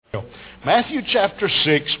Matthew chapter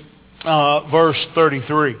 6, verse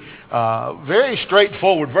 33. Very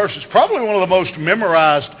straightforward verses. Probably one of the most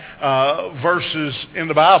memorized verses in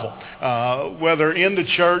the Bible, whether in the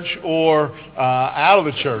church or out of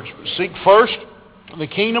the church. Seek first the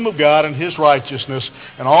kingdom of God and His righteousness,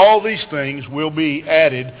 and all these things will be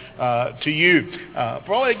added to you.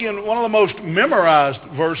 Probably, again, one of the most memorized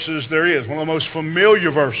verses there is, one of the most familiar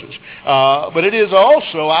verses. But it is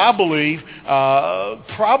also, I believe,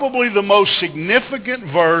 probably the most significant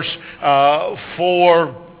verse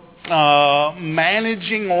for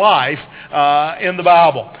managing life in the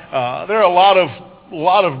Bible. There are a lot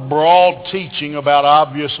of broad teaching about,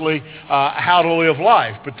 obviously, how to live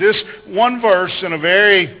life. But this one verse in a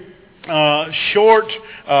very short,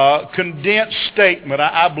 condensed statement,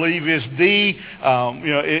 I believe, is the,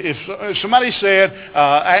 if somebody said,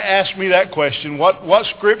 asked me that question, what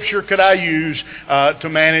scripture could I use to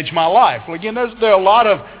manage my life? Well, again, there are a lot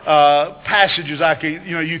of passages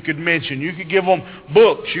you could mention. You could give them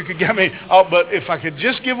books. You could give me, but if I could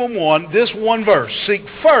just give them one, this one verse: seek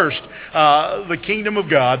first the kingdom of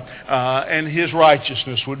God and His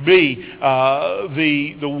righteousness would be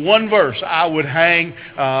the one verse I would hang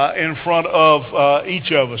in front of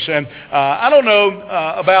each of us. And I don't know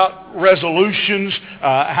about resolutions.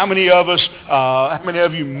 How many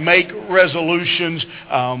of you make resolutions?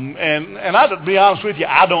 And I, to be honest with you,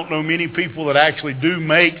 I don't know many people that actually do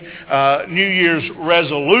make New Year's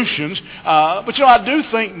resolutions. But I do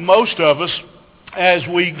think most of us, as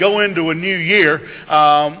we go into a new year,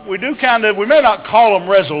 we may not call them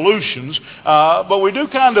resolutions, but we do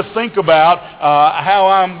kind of think about how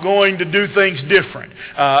I'm going to do things different.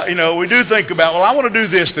 We do think about, I want to do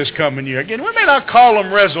this coming year. Again, we may not call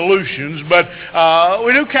them resolutions, but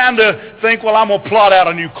we do kind of think, I'm going to plot out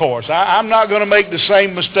a new course. I'm not going to make the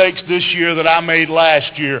same mistakes this year that I made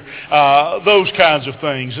last year. Those kinds of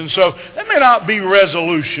things. And so, they may not be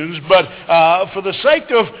resolutions, but for the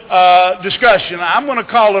sake of discussion, I'm going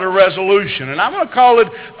to call it a resolution, and I'm going to call it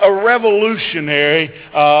a revolutionary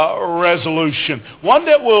resolution. One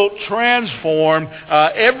that will transform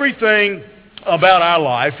everything about our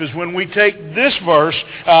life is when we take this verse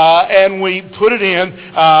and we put it in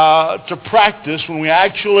to practice, when we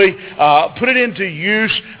actually put it into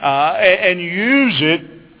use and use it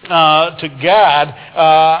to guide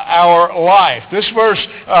our life. This verse,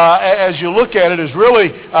 as you look at it, is really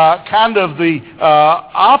kind of the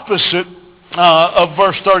opposite of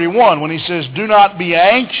verse 31, when he says, "Do not be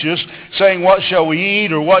anxious, saying, what shall we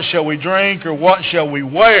eat, or what shall we drink, or what shall we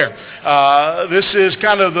wear?" This is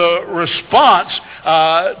kind of the response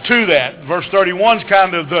to that. Verse 31 is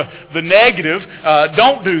kind of the negative.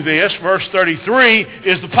 Don't do this. Verse 33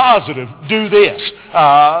 is the positive. Do this.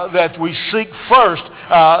 That we seek first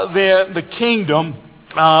the kingdom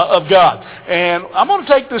of God. And I'm going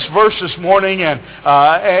to take this verse this morning, and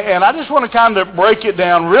I just want to kind of break it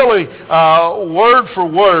down really word for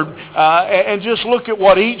word, and just look at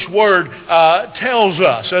what each word tells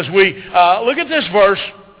us. As we look at this verse,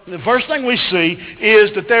 the first thing we see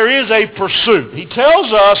is that there is a pursuit. He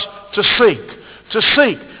tells us to seek. To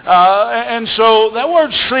seek. And so that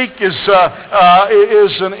word "seek" is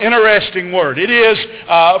an interesting word. It is,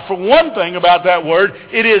 for one thing about that word,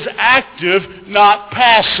 it is active, not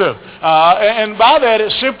passive. And by that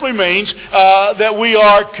it simply means that we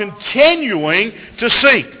are continuing to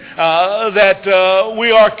seek. That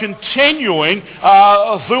we are continuing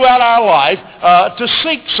throughout our life to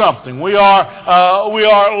seek something. We are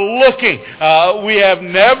looking.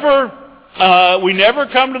 We never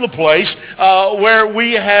come to the place where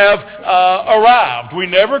we have arrived. We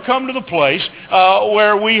never come to the place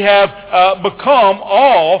where we have become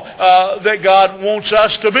all that God wants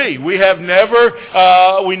us to be. We never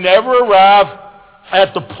arrive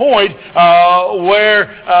at the point where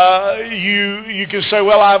you can say,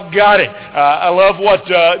 I've got it. I love what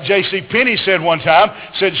J.C. Penney said one time.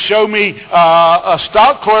 Said, "Show me a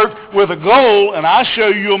stock clerk with a goal, and I'll show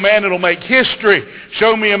you a man that'll make history.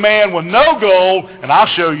 Show me a man with no goal, and I'll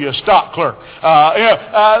show you a stock clerk."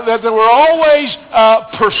 That we're always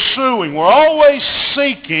pursuing, we're always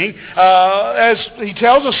seeking, as he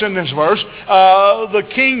tells us in this verse, the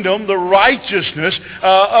kingdom, the righteousness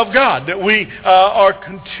of God. That we are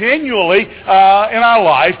continually in our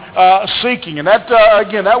life seeking. And that,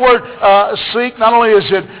 again, that word seek, not only is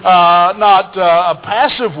it not a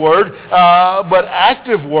passive word, but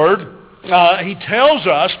active word. He tells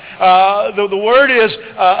us the word is,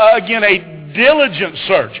 again, a diligent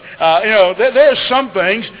search. There's some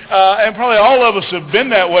things, and probably all of us have been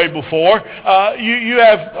that way before. You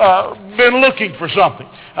have been looking for something.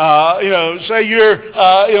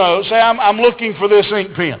 Say I'm looking for this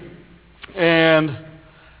ink pen, and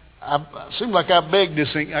seemed like I begged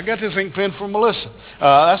this ink. I got this ink pen from Melissa.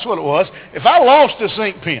 That's what it was. If I lost this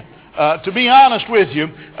ink pen, to be honest with you,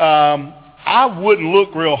 I wouldn't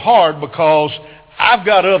look real hard because I've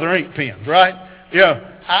got other ink pens, right? Yeah.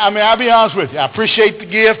 I mean, I'll be honest with you. I appreciate the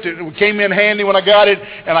gift. It came in handy when I got it,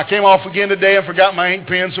 and I came off again today and forgot my ink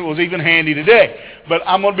pen, so it was even handy today. But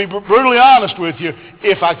I'm going to be brutally honest with you.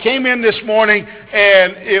 If I came in this morning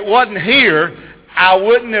and it wasn't here, I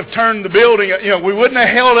wouldn't have turned the building, we wouldn't have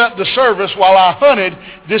held up the service while I hunted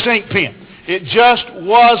this ink pen. It just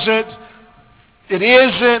it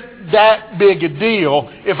isn't that big a deal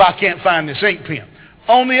if I can't find this ink pen.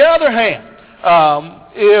 On the other hand,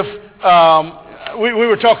 we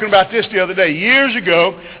were talking about this the other day. Years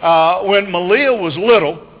ago, when Malia was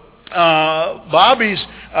little, Bobby's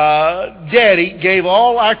daddy gave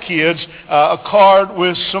all our kids a card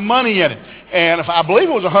with some money in it. And I believe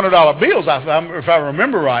it was $100 bills, if I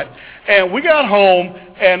remember right. And we got home,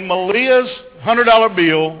 and Malia's $100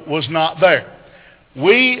 bill was not there.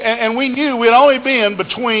 We knew we'd only been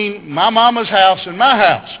between my mama's house and my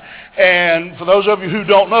house. And for those of you who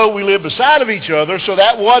don't know, we live beside of each other, so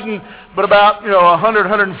that wasn't but about 100,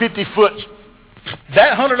 150 foot.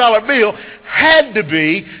 That $100 bill had to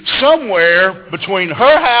be somewhere between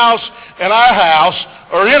her house and our house,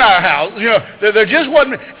 or in our house. There just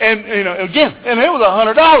wasn't, and it was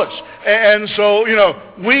 $100. And so,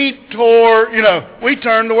 we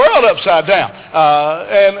turned the world upside down.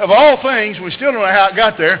 And of all things, we still don't know how it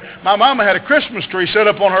got there. My mama had a Christmas tree set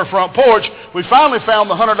up on her front porch. We finally found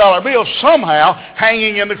the $100 bill somehow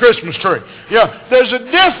hanging in the Christmas tree. There's a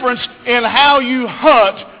difference in how you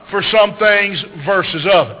hunt for some things versus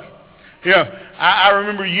others. I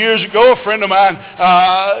remember years ago, a friend of mine,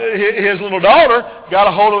 his little daughter got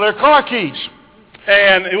a hold of their car keys.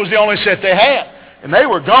 And it was the only set they had. And they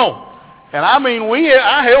were gone. And I mean,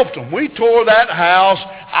 I helped them. We tore that house.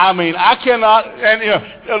 I mean, I cannot,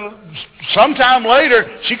 and sometime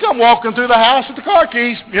later, she come walking through the house with the car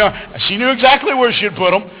keys. She knew exactly where she'd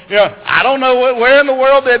put them. I don't know where in the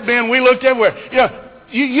world they'd been. We looked everywhere.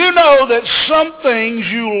 You know that some things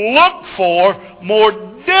you look for more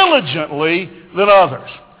diligently than others.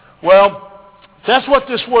 Well, that's what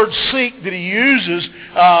this word seek that he uses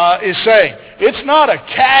is saying. It's not a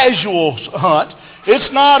casual hunt. It's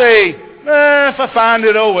not if I find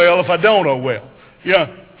it, oh well. If I don't, oh well.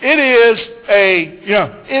 It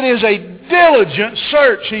is a diligent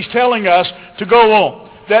search. He's telling us to go on.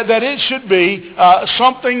 That it should be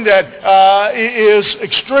something that is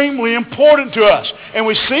extremely important to us. And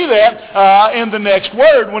we see that in the next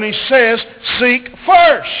word when he says, seek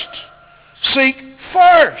first. Seek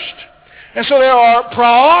first. And so there are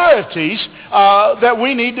priorities that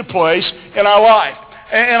we need to place in our life.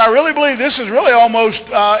 And I really believe this is really almost,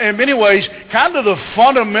 in many ways, kind of the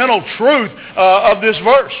fundamental truth of this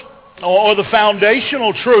verse, or the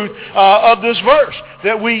foundational truth of this verse,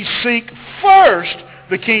 that we seek first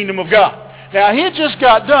the kingdom of God. Now, he had just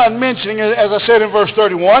got done mentioning, as I said in verse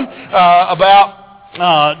 31, about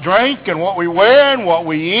drink and what we wear and what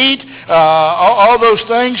we eat, all those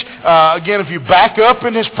things. Again, if you back up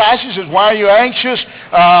in this passage, it says, why are you anxious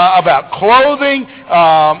about clothing?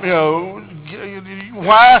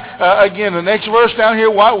 Why, again, the next verse down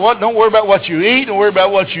here, don't worry about what you eat, don't worry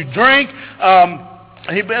about what you drink.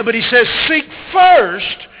 But he says, seek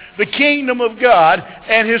first the kingdom of God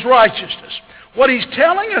and his righteousness. What he's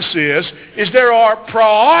telling us is there are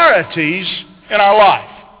priorities in our life.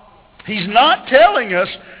 He's not telling us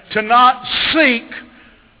to not seek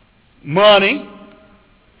money.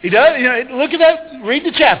 He does. Look at that. Read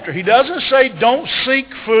the chapter. He doesn't say don't seek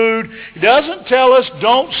food. He doesn't tell us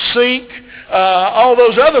don't seek all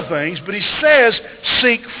those other things. But he says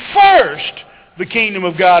seek first the kingdom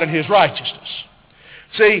of God and his righteousness.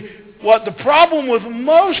 See, what the problem with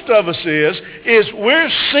most of us is we're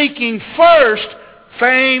seeking first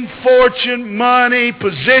fame, fortune, money,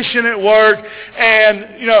 position at work, and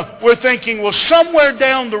we're thinking, well, somewhere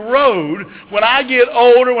down the road, when I get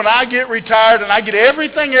older, when I get retired, and I get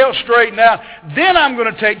everything else straightened out, then I'm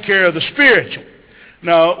going to take care of the spiritual.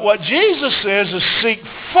 No, what Jesus says is seek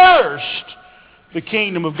first the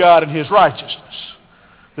kingdom of God and his righteousness.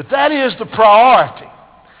 That is the priority.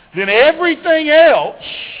 Then everything else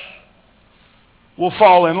will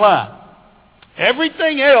fall in line.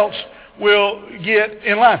 Everything else will get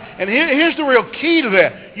in line. And here's the real key to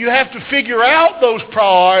that. You have to figure out those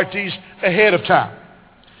priorities ahead of time.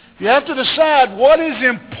 You have to decide what is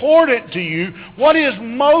important to you, what is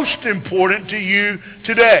most important to you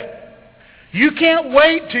today. You can't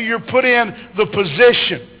wait till you're put in the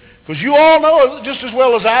position. Because you all know just as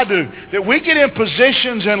well as I do that we get in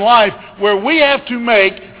positions in life where we have to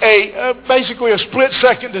make basically a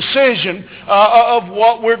split-second decision of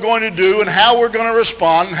what we're going to do and how we're going to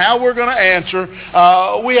respond and how we're going to answer.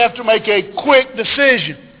 We have to make a quick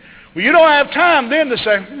decision. Well, you don't have time then to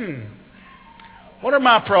say, what are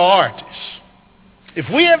my priorities? If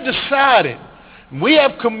we have decided, we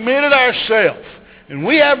have committed ourselves, and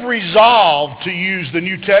we have resolved, to use the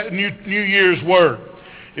New Year's word,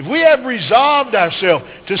 if we have resolved ourselves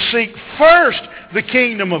to seek first the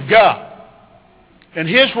kingdom of God and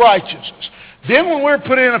His righteousness, then when we're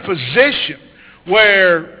put in a position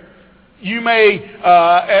where you may,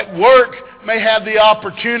 at work, may have the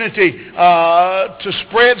opportunity to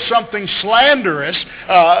spread something slanderous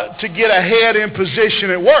to get ahead in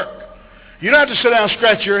position at work, you don't have to sit down and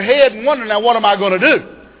scratch your head and wonder, now what am I going to do?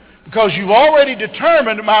 Because you've already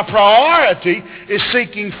determined my priority is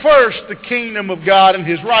seeking first the kingdom of God and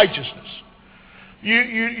His righteousness.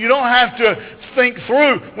 You don't have to think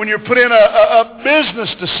through when you're put in a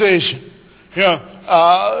business decision.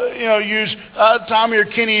 Use Tommy or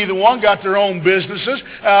Kenny, either one got their own businesses,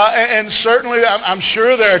 and certainly I'm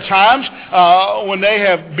sure there are times when they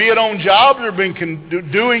have been on jobs or been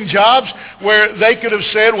doing jobs where they could have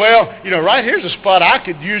said, well, right here's a spot I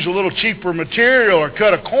could use a little cheaper material or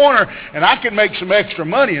cut a corner and I could make some extra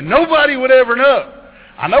money and nobody would ever know.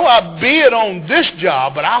 I know I bid on this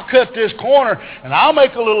job, but I'll cut this corner and I'll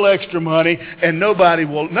make a little extra money and nobody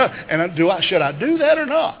will know. And should I do that or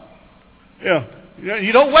not?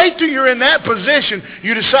 You don't wait till you're in that position.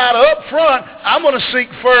 You decide up front, I'm going to seek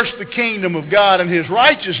first the kingdom of God and His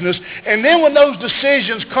righteousness. And then when those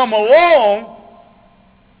decisions come along,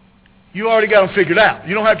 you already got them figured out.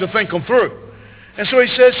 You don't have to think them through. And so He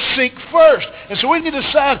says, seek first. And so we need to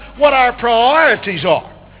decide what our priorities are.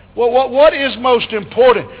 What is most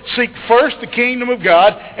important? Seek first the kingdom of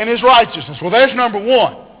God and His righteousness. Well, there's number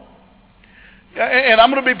one. And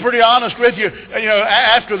I'm going to be pretty honest with you.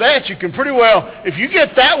 After that, you can pretty well, if you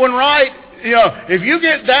get that one right,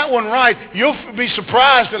 you'll be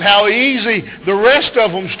surprised at how easy the rest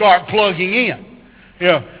of them start plugging in.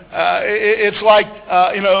 It's like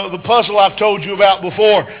the puzzle I've told you about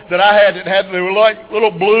before that I had. They were like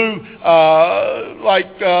little blue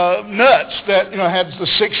nuts that had the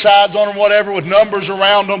 6 sides on them, whatever, with numbers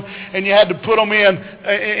around them, and you had to put them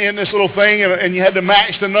in this little thing, and you had to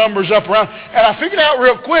match the numbers up around. And I figured out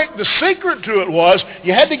real quick the secret to it was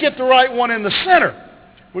you had to get the right one in the center.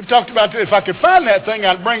 We've talked about that. If I could find that thing,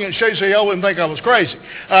 I'd bring it and show you so y'all wouldn't think I was crazy.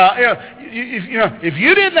 If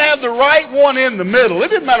you didn't have the right one in the middle, it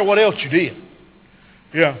didn't matter what else you did.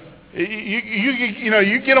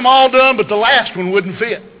 You get them all done, but the last one wouldn't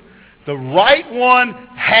fit. The right one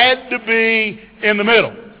had to be in the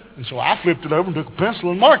middle. And so I flipped it over and took a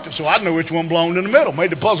pencil and marked it so I'd know which one belonged in the middle. Made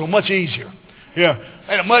the puzzle much easier. Made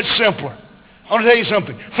it much simpler. I want to tell you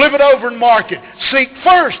something. Flip it over and mark it. Seek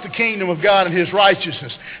first the kingdom of God and His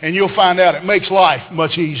righteousness, and you'll find out it makes life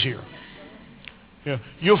much easier.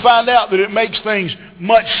 You'll find out that it makes things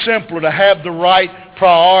much simpler to have the right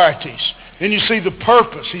priorities. Then you see the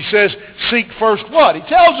purpose. He says, seek first what? He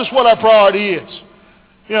tells us what our priority is.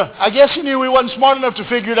 I guess He knew we wasn't smart enough to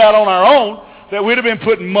figure it out on our own, that we'd have been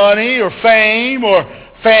putting money or fame or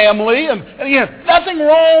family. And again, nothing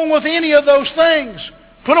wrong with any of those things.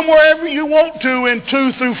 Put them wherever you want to in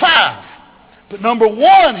 2 through 5. But number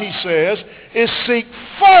one, he says, is seek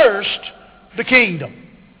first the kingdom.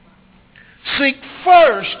 Seek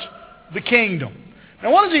first the kingdom.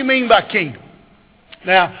 Now, what does he mean by kingdom?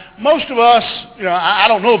 Now, most of us, I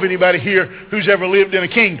don't know of anybody here who's ever lived in a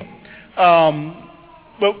kingdom.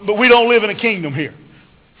 But we don't live in a kingdom here.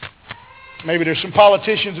 Maybe there's some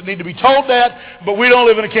politicians that need to be told that, but we don't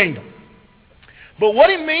live in a kingdom. But what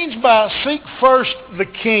he means by seek first the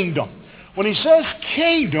kingdom, when he says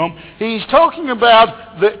kingdom, he's talking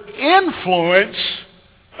about the influence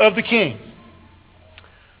of the king.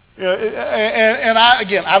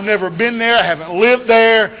 I've never been there. I haven't lived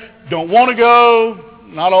there. Don't want to go.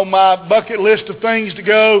 Not on my bucket list of things to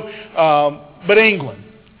go. But England.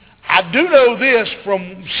 I do know this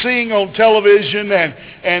from seeing on television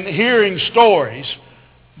and hearing stories.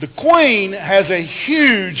 The Queen has a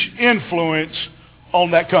huge influence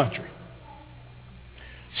on that country.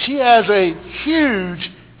 She has a huge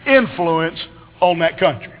influence on that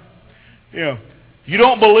country. You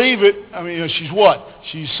don't believe it. I mean, she's what?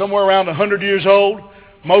 She's somewhere around 100 years old.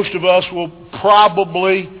 Most of us will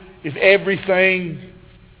probably, if everything,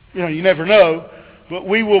 you never know, but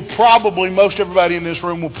we will probably, most everybody in this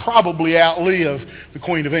room will probably outlive the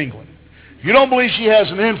Queen of England. If you don't believe she has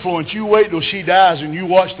an influence, you wait till she dies and you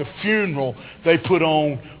watch the funeral they put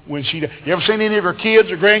on when she dies. You ever seen any of her kids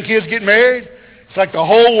or grandkids get married? It's like the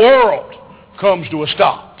whole world comes to a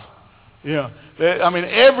stop.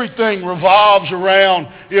 Everything revolves around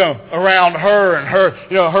her and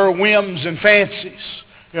her whims and fancies.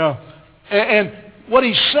 And what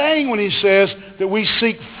he's saying when he says that we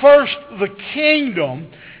seek first the kingdom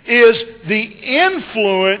is the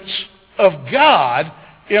influence of God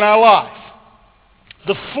in our life.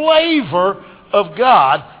 The flavor of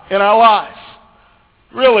God in our life.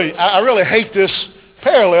 Really, I really hate this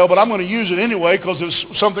parallel, but I'm going to use it anyway because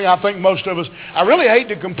it's something I think most of us... I really hate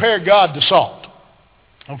to compare God to salt.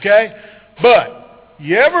 Okay? But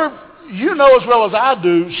you know as well as I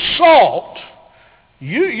do, salt,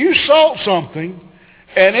 you salt something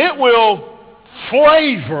and it will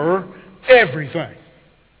flavor everything.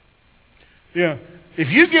 If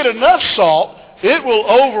you get enough salt, it will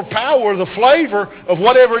overpower the flavor of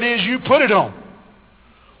whatever it is you put it on.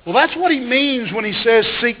 Well, that's what he means when he says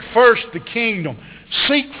seek first the kingdom.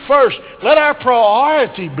 Seek first. Let our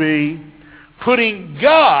priority be putting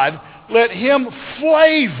God, let Him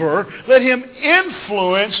flavor, let Him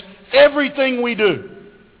influence everything we do.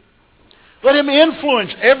 Let Him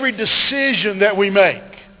influence every decision that we make.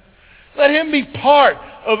 Let Him be part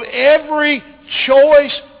of every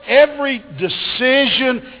choice, every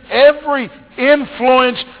decision, every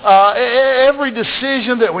influence, every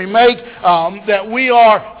decision that we make, that we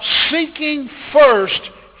are seeking first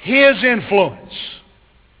His influence.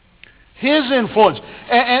 His influence.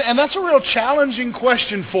 And that's a real challenging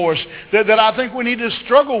question for us that I think we need to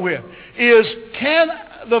struggle with, is can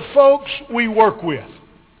the folks we work with,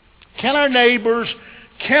 can our neighbors,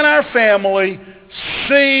 can our family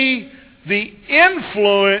see the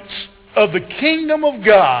influence of the kingdom of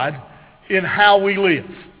God in how we live?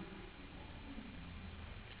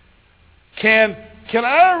 Can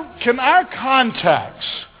our contacts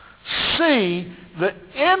see the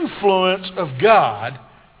influence of God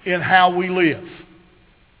in how we live?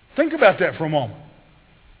 Think about that for a moment.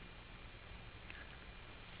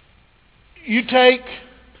 You take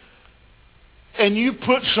and you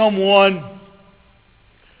put someone,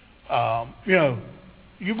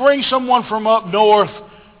 you bring someone from up north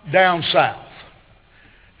down south,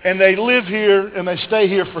 and they live here and they stay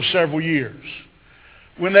here for several years.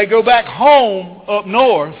 When they go back home up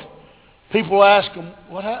north, people ask them,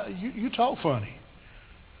 you talk funny.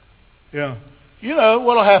 You know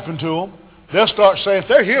what'll happen to them. They'll start saying, if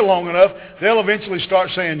they're here long enough, they'll eventually start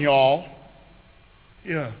saying y'all.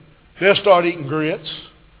 They'll start eating grits.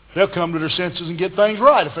 They'll come to their senses and get things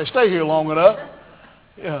right if they stay here long enough.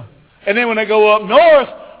 And then when they go up north,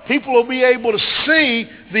 people will be able to see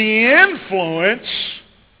the influence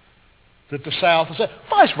that the South has had.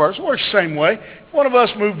 Vice versa, works the same way. If one of us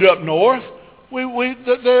moved up north,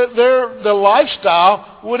 their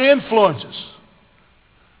lifestyle would influence us.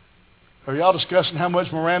 Are y'all discussing how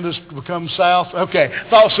much Miranda's become south? Okay,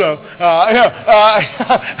 thought so.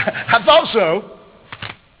 I thought so.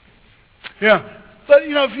 But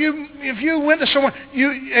if you went to someone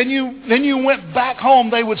then you went back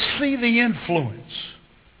home, they would see the influence.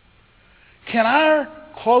 Can our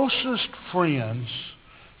closest friends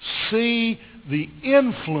see the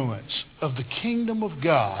influence of the kingdom of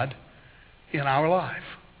God in our life?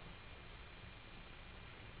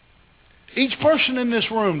 Each person in this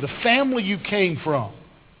room, the family you came from,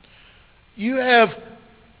 it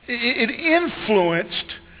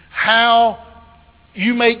influenced how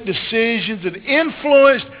you make decisions. It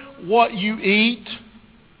influenced what you eat.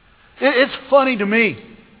 It's funny to me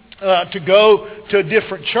to go to a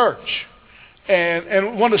different church.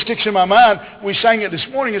 And one that sticks in my mind, we sang it this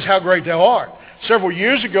morning, is How Great Thou Art. Several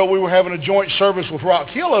years ago, we were having a joint service with Rock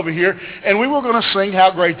Hill over here, and we were going to sing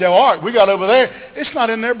How Great Thou Art. We got over there. It's not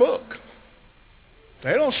in their book.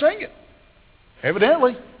 They don't sing it,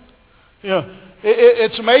 evidently.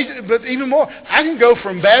 It's amazing, but even more, I can go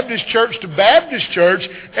from Baptist church to Baptist church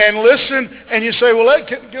and listen, and you say, well, let's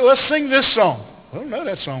sing this song. We don't know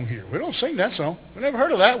that song here. We don't sing that song. We never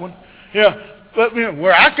heard of that one. But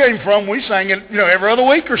where I came from, we sang it, every other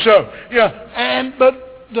week or so.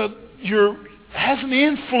 Has an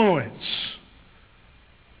influence.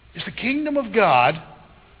 It's the kingdom of God.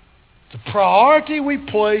 The priority we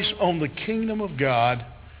place on the kingdom of God,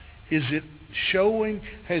 is it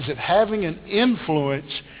having an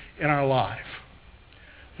influence in our life?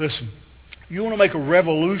 Listen, you want to make a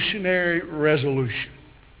revolutionary resolution.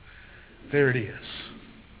 There it is.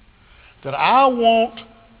 That I want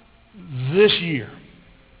this year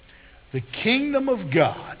the kingdom of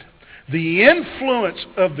God, the influence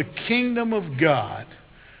of the kingdom of God,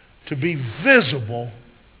 to be visible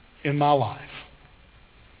in my life.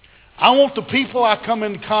 I want the people I come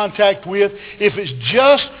into contact with, if it's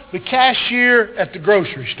just the cashier at the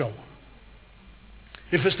grocery store,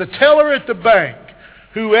 if it's the teller at the bank,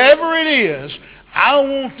 whoever it is, I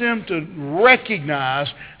want them to recognize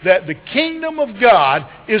that the kingdom of God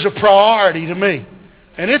is a priority to me.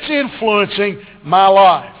 And it's influencing my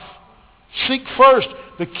life. Seek first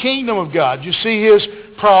the kingdom of God. You see His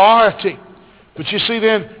priority. But you see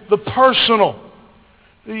then the personal.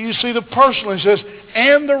 You see the personal. He says,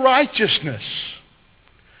 and the righteousness.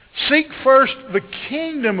 Seek first the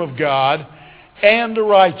kingdom of God and the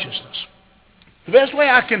righteousness. The best way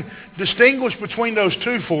I can distinguish between those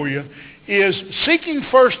two for you is seeking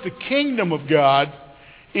first the kingdom of God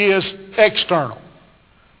is external.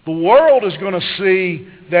 The world is going to see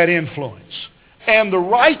that influence. And the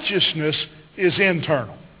righteousness is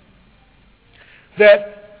internal.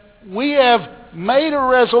 That we have made a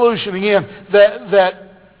resolution again that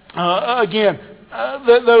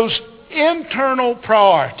those internal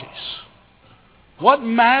priorities. What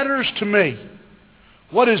matters to me?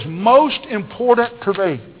 What is most important to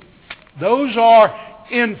me? Those are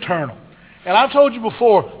internal. And I've told you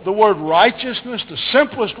before, the word righteousness, the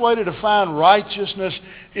simplest way to define righteousness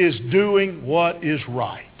is doing what is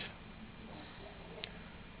right.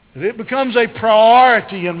 It becomes a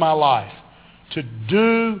priority in my life to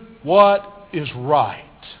do what is right.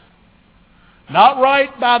 Not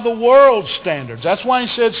right by the world's standards. That's why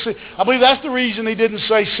he said, I believe that's the reason he didn't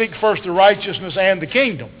say seek first the righteousness and the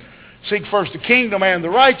kingdom. Seek first the kingdom and the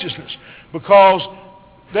righteousness. Because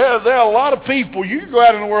there are a lot of people, you can go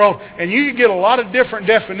out in the world and you can get a lot of different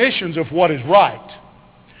definitions of what is right.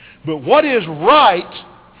 But what is right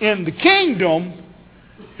in the kingdom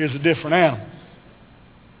is a different animal.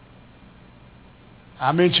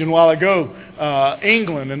 I mentioned a while ago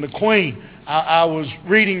England and the Queen. I was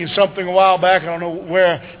reading something a while back. I don't know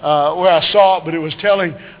where I saw it, but it was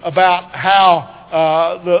telling about how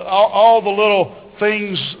all the little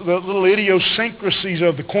things, the little idiosyncrasies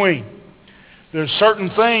of the Queen. There's certain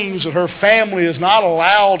things that her family is not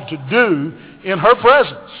allowed to do in her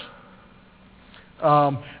presence.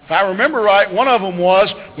 If I remember right, one of them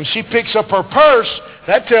was when she picks up her purse,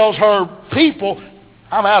 that tells her people,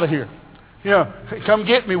 I'm out of here. Come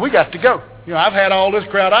get me. We got to go. I've had all this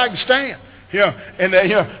crowd I can stand.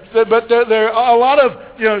 But there are a lot of,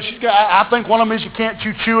 she's got, I think one of them is you can't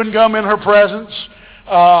chew chewing gum in her presence.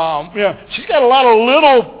 She's got a lot of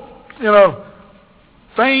little,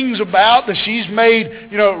 things about that she's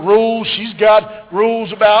made, rules. She's got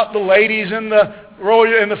rules about the ladies in the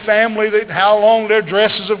family, that how long their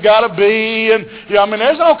dresses have got to be, and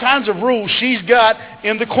there's all kinds of rules she's got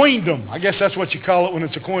in the queendom. I guess that's what you call it when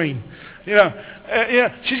it's a queen.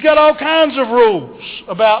 She's got all kinds of rules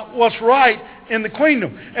about what's right in the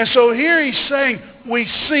queendom. And so here he's saying we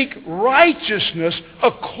seek righteousness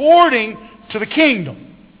according to the kingdom.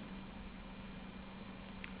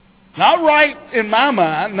 Not right in my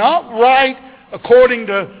mind, not right according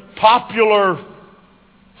to popular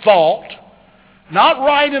thought, not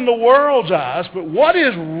right in the world's eyes, but what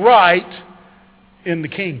is right in the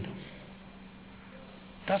kingdom.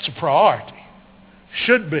 That's a priority.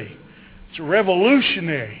 Should be. It's a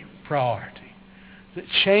revolutionary priority that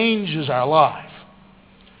changes our life.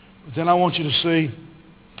 But then I want you to see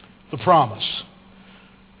the promise.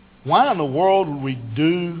 Why in the world would we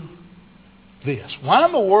do this? Why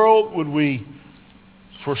in the world would we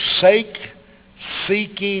forsake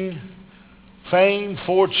seeking fame,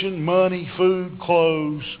 fortune, money, food,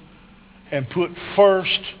 clothes, and put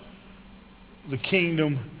first the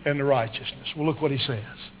kingdom and the righteousness? Well, look what he says.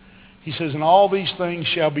 He says, and all these things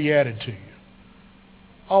shall be added to you.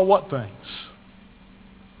 All what things?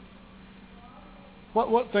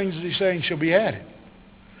 What things is he saying shall be added?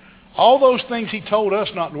 All those things he told us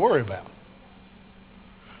not to worry about.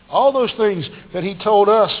 All those things that he told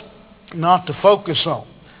us not to focus on.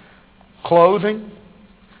 Clothing.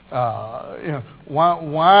 Look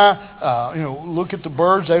at the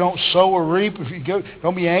birds. They don't sow or reap. If you go,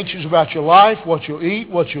 don't be anxious about your life, what you'll eat,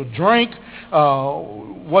 what you'll drink,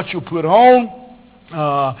 what you'll put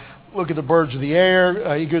on. Look at the birds of the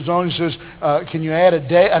air. He goes on and says, can you add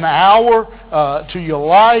an hour to your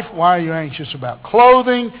life? Why are you anxious about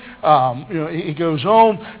clothing? He goes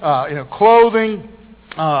on, clothing.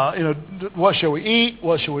 What shall we eat?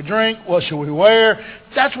 What shall we drink? What shall we wear?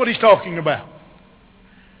 That's what he's talking about.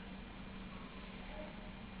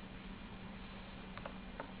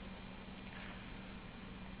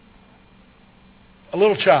 A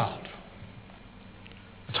little child,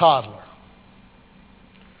 a toddler,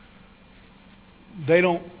 they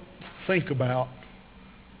don't think about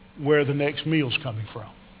where the next meal's coming from.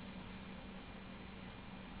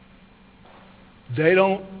 They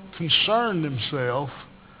don't concern themselves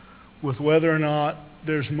with whether or not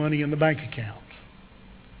there's money in the bank account.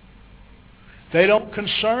 They don't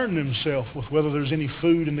concern themselves with whether there's any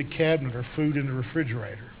food in the cabinet or food in the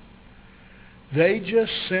refrigerator. They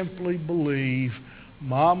just simply believe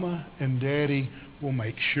Mama and Daddy will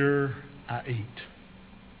make sure I eat.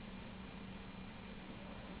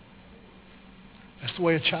 That's the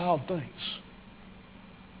way a child thinks.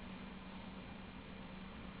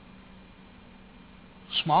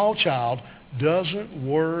 Small child doesn't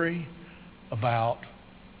worry about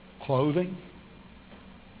clothing.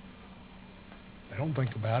 They don't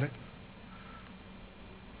think about it.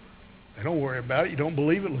 They don't worry about it. You don't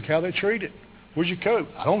believe it. Look how they treat it. Where's your coat?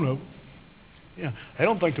 I don't know. Yeah, they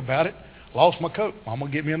don't think about it. Lost my coat. Mama,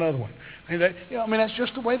 get me another one. And that's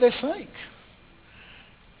just the way they think.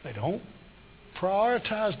 They don't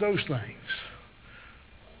prioritize those things.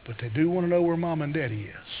 But they do want to know where Mom and Daddy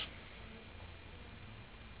is.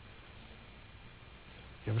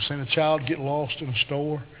 You ever seen a child get lost in a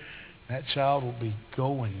store? That child will be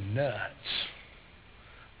going nuts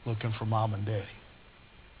looking for Mom and Daddy.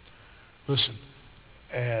 Listen,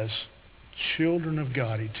 as children of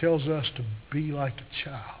God, He tells us to be like a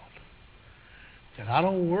child. And I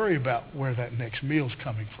don't worry about where that next meal's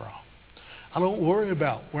coming from. I don't worry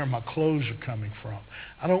about where my clothes are coming from.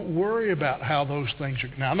 I don't worry about how those things are.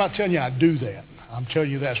 Now, I'm not telling you I do that. I'm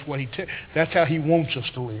telling you that's how He wants us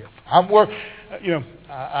to live.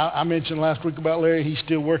 I mentioned last week about Larry. He's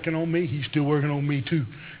still working on me. He's still working on me too.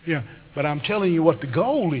 But I'm telling you what the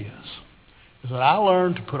goal is that I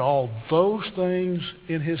learn to put all those things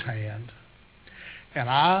in His hand, and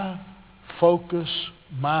I focus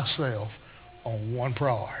myself on one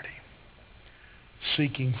priority: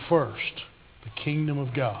 seeking first the kingdom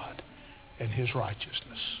of God and His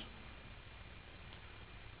righteousness.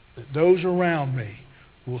 That those around me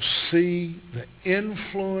will see the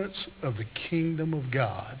influence of the kingdom of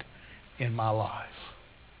God in my life.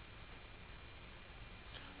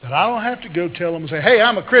 That I don't have to go tell them and say, hey,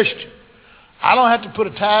 I'm a Christian. I don't have to put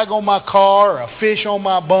a tag on my car or a fish on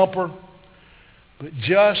my bumper. But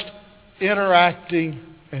just interacting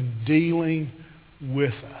and dealing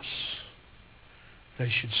with us, they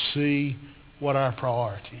should see what our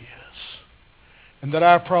priority is. And that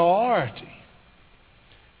our priority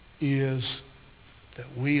is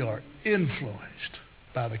that we are influenced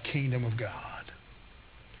by the kingdom of God,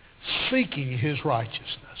 seeking His righteousness,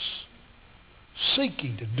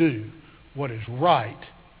 seeking to do what is right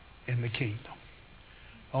in the kingdom.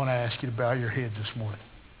 I want to ask you to bow your head this morning.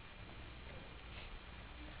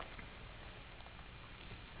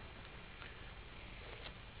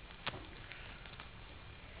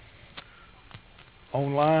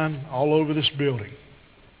 Online, all over this building,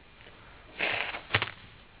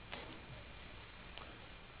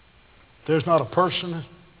 there's not a person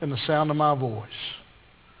in the sound of my voice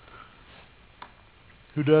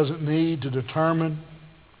who doesn't need to determine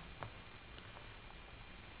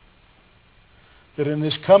that in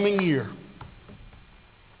this coming year,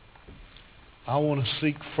 I want to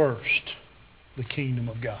seek first the kingdom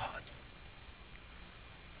of God.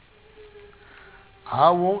 I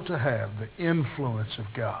want to have the influence of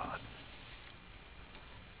God.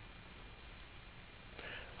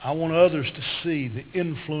 I want others to see the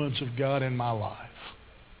influence of God in my life.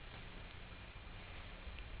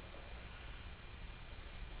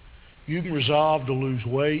 You can resolve to lose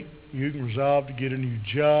weight. You can resolve to get a new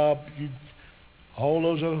job. All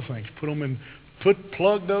those other things.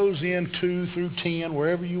 Plug those in 2 through 10,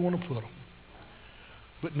 wherever you want to put them.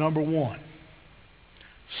 But number one,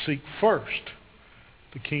 seek first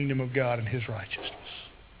the kingdom of God and His righteousness.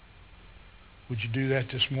 Would you do that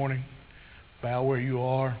this morning? Bow where you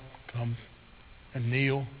are. Come and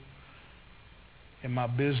kneel. In my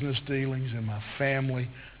business dealings, in my family,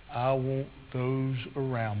 I want those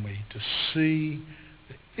around me to see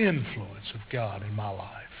the influence of God in my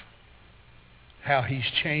life. How He's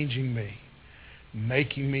changing me,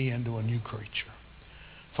 making me into a new creature.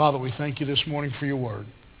 Father, we thank you this morning for your word.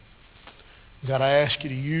 God, I ask you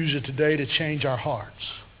to use it today to change our hearts,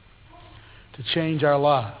 to change our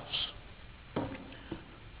lives,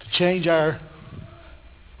 to change our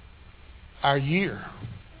year,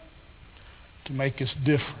 to make us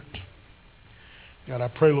different. God, I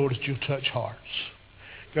pray, Lord, that you'll touch hearts.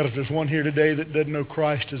 God, if there's one here today that doesn't know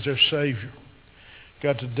Christ as their Savior,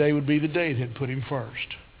 God, today would be the day they'd put Him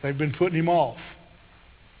first. They've been putting Him off,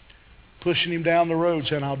 pushing Him down the road,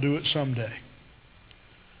 saying, I'll do it someday.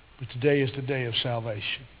 But today is the day of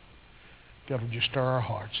salvation. God, would you stir our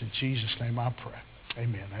hearts? In Jesus' name I pray.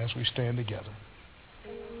 Amen. As we stand together.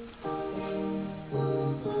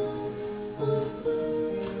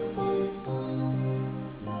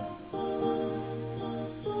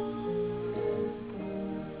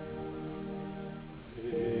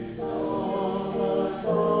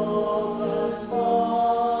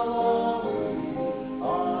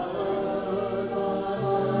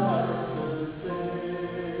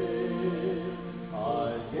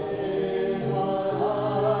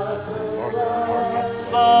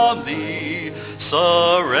 on thee.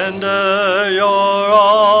 Surrender your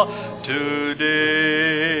all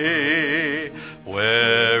today.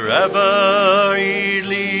 Wherever he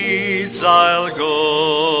leads, I'll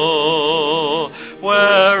go.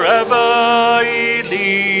 Wherever he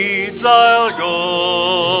leads, I'll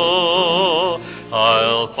go.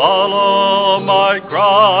 I'll follow my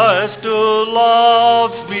Christ who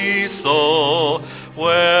loves me so.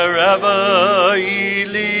 Wherever he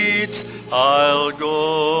leads, I'll go.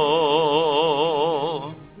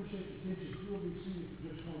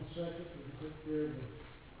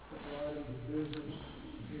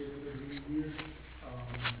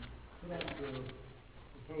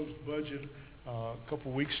 Proposed budget a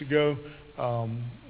couple weeks ago.